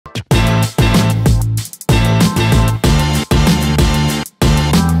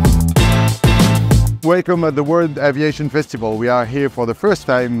Welcome at the World Aviation Festival. We are here for the first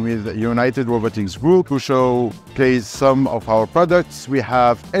time with United Robotics Group to showcase some of our products. We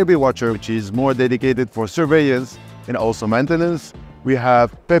have Aviation, which is more dedicated for surveillance and also maintenance. We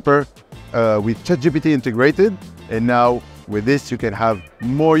have Pepper with ChatGPT integrated, and now with this you can have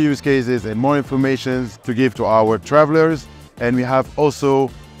more use cases and more information to give to our travelers. And we have also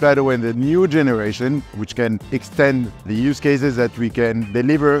Plato and the new generation, which can extend the use cases that we can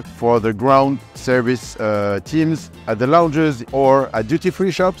deliver for the ground service teams at the lounges or at duty-free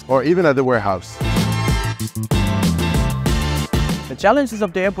shops or even at the warehouse. The challenges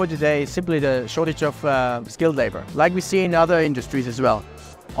of the airport today is simply the shortage of skilled labor, like we see in other industries as well.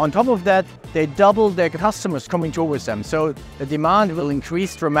 On top of that, they double their customers coming towards them, so the demand will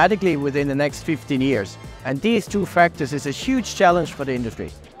increase dramatically within the next 15 years. And these two factors is a huge challenge for the industry.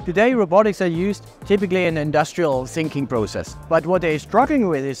 Today, robotics are used typically in an industrial thinking process. But what they're struggling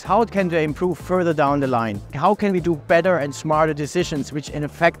with is how can they improve further down the line? How can we do better and smarter decisions which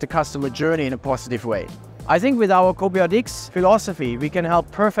affect the customer journey in a positive way? I think with our Robotics philosophy, we can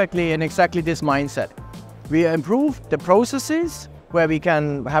help perfectly in exactly this mindset. We improve the processes where we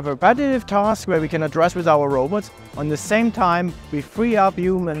can have a repetitive task where we can address with our robots. On the same time, we free up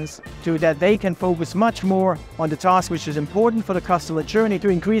humans so that they can focus much more on the task which is important for the customer journey to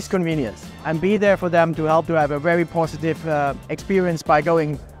increase convenience and be there for them to help to have a very positive experience by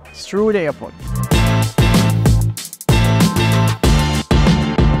going through the airport.